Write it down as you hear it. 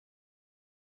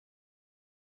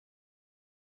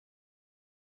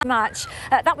Much.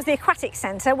 That was the aquatic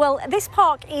centre. Well, this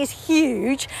park is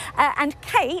huge and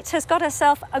Kate has got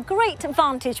herself a great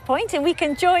vantage point and we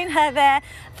can join her there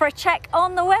for a check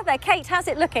on the weather. Kate, how's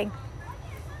it looking?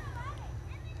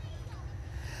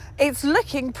 It's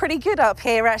looking pretty good up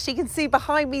here, actually. You can see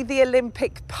behind me the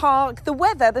Olympic Park. The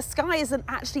weather, the sky isn't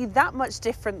actually that much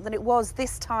different than it was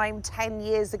this time 10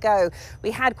 years ago.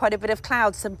 We had quite a bit of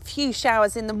clouds, some few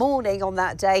showers in the morning on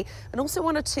that day, and also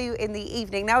 1 or 2 in the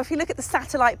evening. Now, if you look at the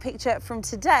satellite picture from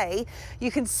today,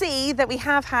 you can see that we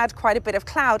have had quite a bit of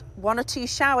cloud. 1 or 2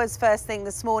 showers first thing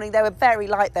this morning. They were very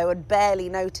light though and barely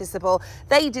noticeable.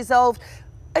 They dissolved.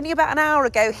 Only about an hour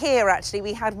ago here, actually,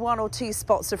 we had 1 or 2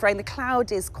 spots of rain. The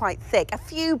cloud is quite thick. A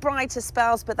few brighter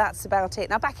spells, but that's about it.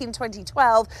 Now, back in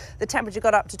 2012, the temperature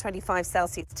got up to 25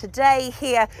 Celsius. Today,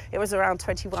 here, it was around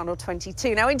 21 or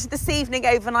 22. Now, into this evening,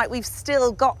 overnight, we've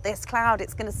still got this cloud.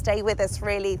 It's going to stay with us,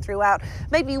 really, throughout.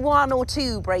 Maybe 1 or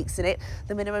 2 breaks in it.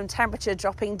 The minimum temperature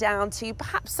dropping down to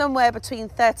perhaps somewhere between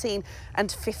 13 and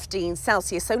 15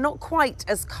 Celsius. So not quite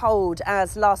as cold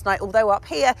as last night, although up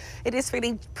here, it is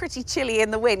feeling pretty chilly in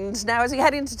the wind. Now, as we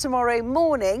head into tomorrow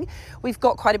morning, we've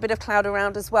got quite a bit of cloud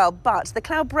around as well, but the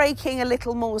cloud breaking a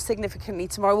little more significantly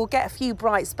tomorrow. We'll get a few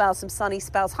bright spells, some sunny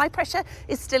spells. High pressure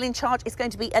is still in charge. It's going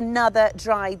to be another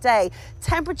dry day.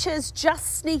 Temperatures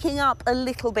just sneaking up a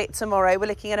little bit tomorrow. We're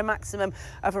looking at a maximum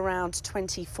of around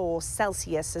 24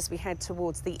 Celsius as we head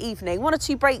towards the evening. 1 or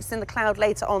 2 breaks in the cloud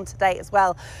later on today as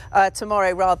well,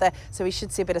 tomorrow rather, so we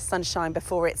should see a bit of sunshine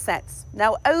before it sets.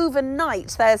 Now,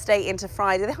 overnight, Thursday into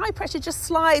Friday, the high pressure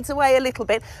just slides away a little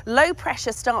bit. Low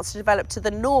pressure starts to develop to the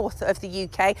north of the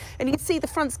UK, and you can see the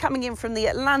fronts coming in from the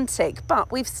Atlantic, but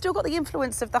we've still got the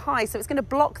influence of the high, so it's going to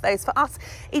block those. For us,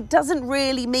 it doesn't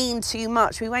really mean too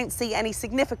much. We won't see any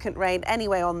significant rain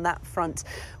anyway on that front.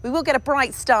 We will get a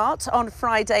bright start on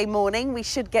Friday morning. We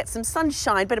should get some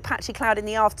sunshine, but a patchy cloud in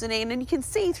the afternoon, and you can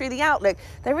see through the outlook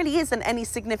there really isn't any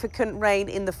significant rain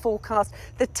in the forecast.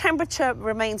 The temperature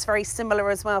remains very similar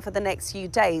as well for the next few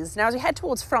days. Now, as we head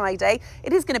towards Friday,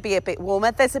 it is going to be a bit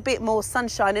warmer. There's a bit more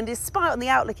sunshine, and despite on the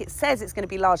outlook it says it's going to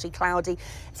be largely cloudy,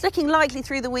 it's looking likely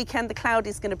through the weekend the cloud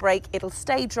is going to break. It'll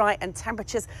stay dry and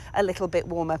temperatures a little bit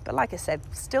warmer, but like I said,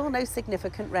 still no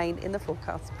significant rain in the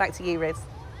forecast. Back to you, Riz.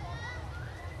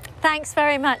 Thanks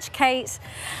very much, Kate.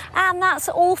 And that's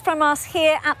all from us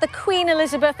here at the Queen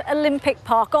Elizabeth Olympic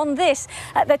Park on this,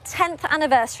 the 10th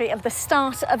anniversary of the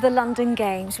start of the London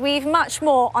Games. We've much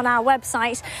more on our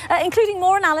website, including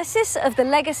more analysis of the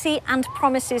legacy and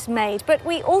promises made. But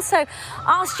we also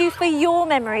asked you for your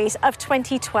memories of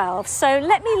 2012. So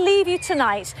let me leave you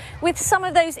tonight with some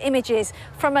of those images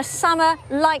from a summer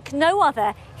like no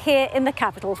other here in the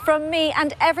capital. From me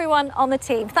and everyone on the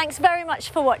team, thanks very much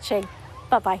for watching.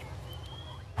 Bye-bye.